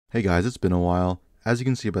Hey guys, it's been a while. As you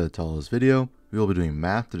can see by the title of this video, we will be doing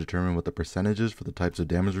math to determine what the percentages for the types of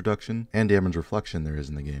damage reduction and damage reflection there is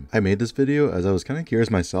in the game. I made this video as I was kind of curious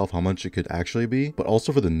myself how much it could actually be, but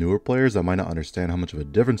also for the newer players that might not understand how much of a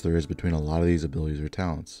difference there is between a lot of these abilities or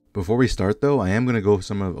talents. Before we start though, I am going to go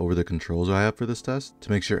over the controls I have for this test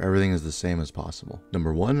to make sure everything is the same as possible.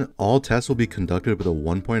 Number 1, all tests will be conducted with a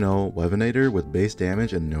 1.0 Weaponator with base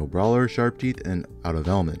damage and no Brawler, Sharp Teeth, and out of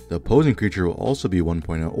element. The opposing creature will also be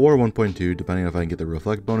 1.0 or 1.2 depending on if I can get the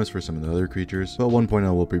reflect bonus for some of the other creatures, but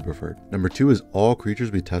 1.0 will be preferred. Number 2 is all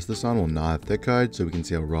creatures we test this on will not have thick hide, so we can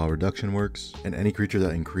see how raw reduction works, and any creature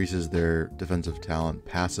that increases their defensive talent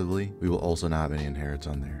passively, we will also not have any inherits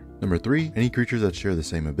on there. Number 3, any creatures that share the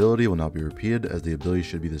same ability will not be repeated, as the ability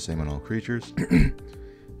should be the same on all creatures. And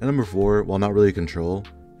number 4, while not really a control,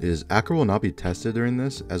 is Acro will not be tested during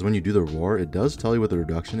this, as when you do the roar, it does tell you what the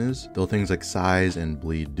reduction is, though things like size and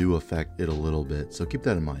bleed do affect it a little bit, so keep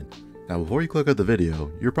that in mind. Now before you click out the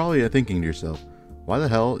video, you're probably thinking to yourself, why the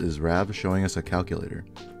hell is Rav showing us a calculator?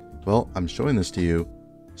 Well, I'm showing this to you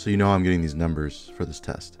so you know how I'm getting these numbers for this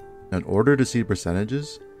test. Now in order to see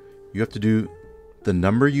percentages, you have to do the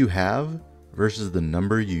number you have versus the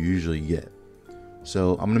number you usually get.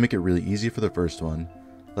 So I'm going to make it really easy for the first one.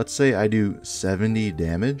 Let's say I do 70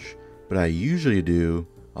 damage, but I usually do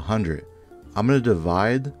 100. I'm going to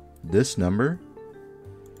divide this number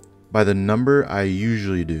by the number I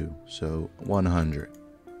usually do, so 100.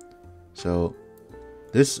 So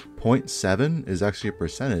this 0.7 is actually a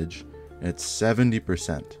percentage, and it's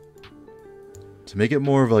 70%. To make it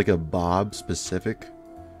more of like a Bob specific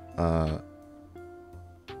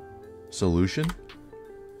solution,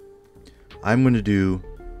 I'm going to do,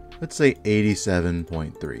 let's say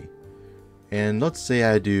 87.3. And let's say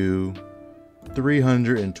I do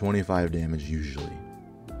 325 damage usually.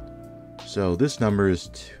 So this number is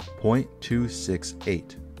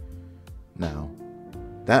 0.268. Now,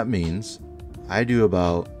 that means I do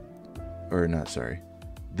about, or not, sorry.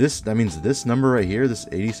 That means this number right here, this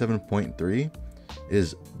 87.3,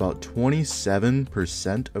 is about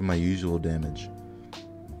 27% of my usual damage.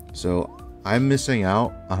 So I'm missing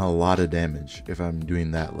out on a lot of damage if I'm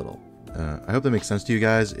doing that little. I hope that makes sense to you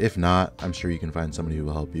guys. If not, I'm sure you can find somebody who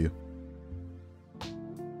will help you.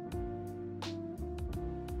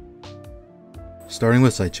 Starting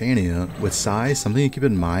with Cychania, with size, something to keep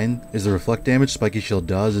in mind is the reflect damage Spiky Shield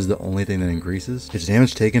does is the only thing that increases. Its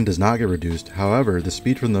damage taken does not get reduced, however, the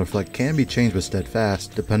speed from the reflect can be changed with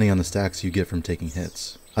steadfast depending on the stacks you get from taking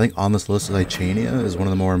hits. I think on this list, Cychania is one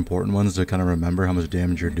of the more important ones to kind of remember how much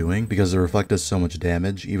damage you're doing, because the reflect does so much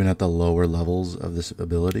damage even at the lower levels of this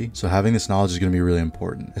ability. So having this knowledge is going to be really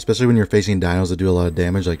important, especially when you're facing dinos that do a lot of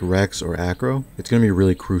damage like Rex or Acro. It's going to be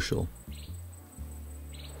really crucial.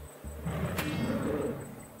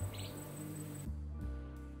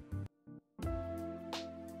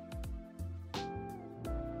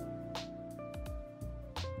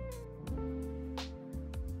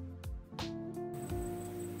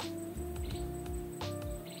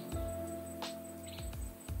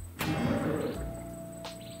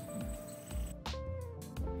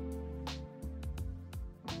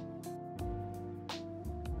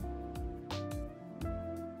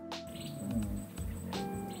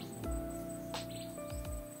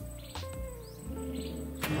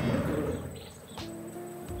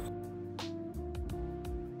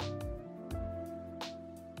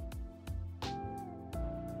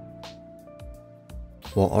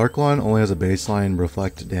 While Archlon only has a baseline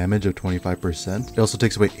reflect damage of 25%, it also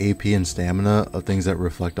takes away AP and stamina of things that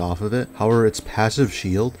reflect off of it. However, its passive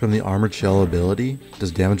shield from the Armored Shell ability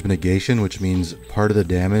does damage mitigation, which means part of the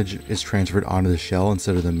damage is transferred onto the shell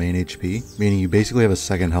instead of the main HP, meaning you basically have a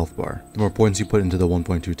second health bar. The more points you put into the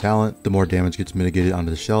 1.2 talent, the more damage gets mitigated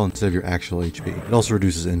onto the shell instead of your actual HP. It also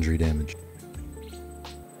reduces injury damage.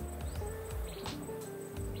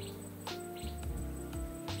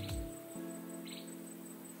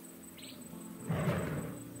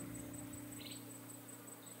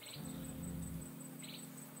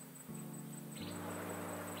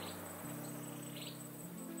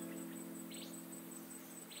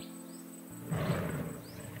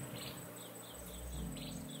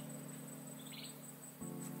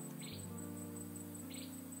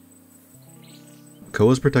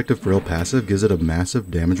 Coah's Protective Frill passive gives it a massive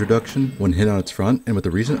damage reduction when hit on its front, and with the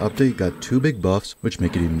recent update got 2 big buffs which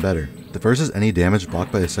make it even better. The first is any damage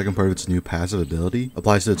blocked by the second part of its new passive ability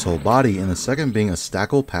applies to its whole body, and the second being a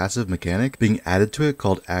stackable passive mechanic being added to it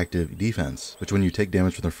called Active Defense, which when you take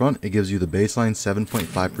damage from the front, it gives you the baseline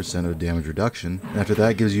 7.5% of damage reduction, and after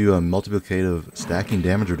that gives you a multiplicative stacking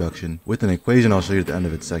damage reduction with an equation I'll show you at the end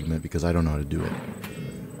of its segment because I don't know how to do it.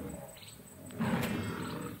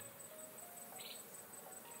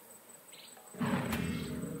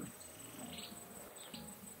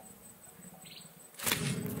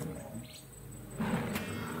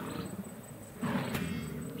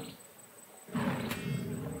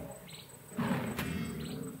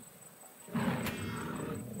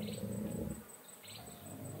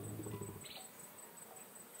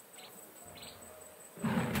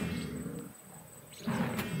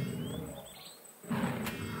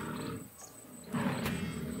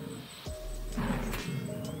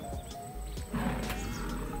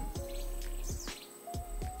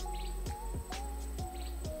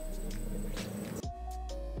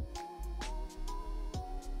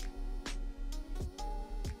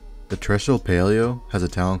 Terrestrial Paleo has a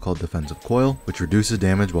talent called Defensive Coil, which reduces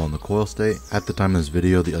damage while in the coil state. At the time of this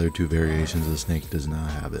video, the other two variations of the snake does not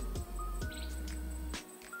have it.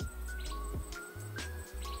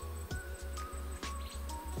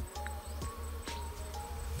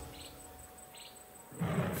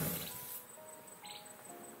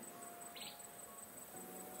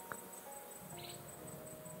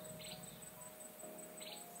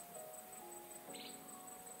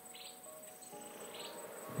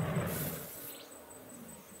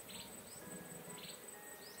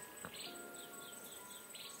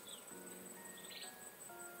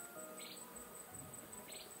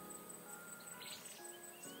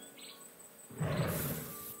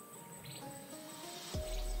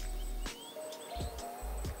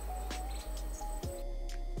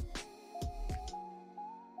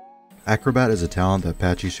 Acrobat is a talent that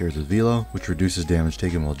Pachy shares with Velo, which reduces damage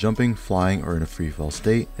taken while jumping, flying, or in a free fall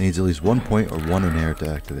state, and needs at least 1 point or 1 inherit to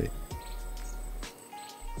activate.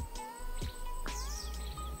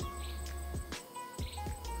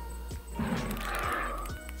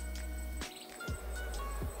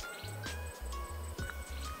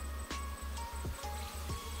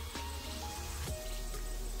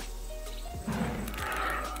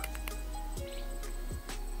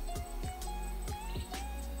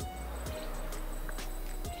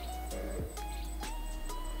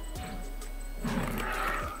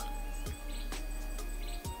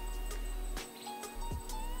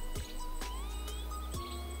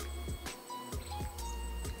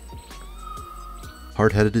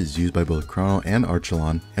 Hard-Headed is used by both Krono and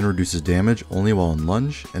Archelon and reduces damage only while in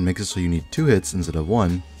lunge and makes it so you need 2 hits instead of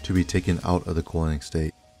 1 to be taken out of the coiling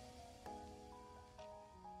state.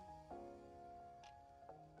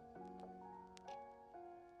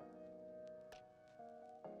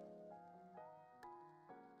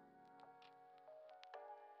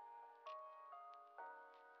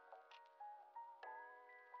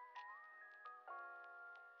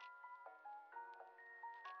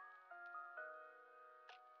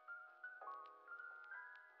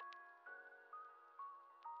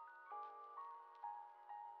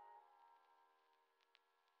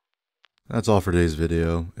 That's all for today's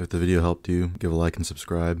video. If the video helped you, give a like and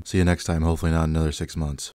subscribe. See you next time, hopefully not another 6 months.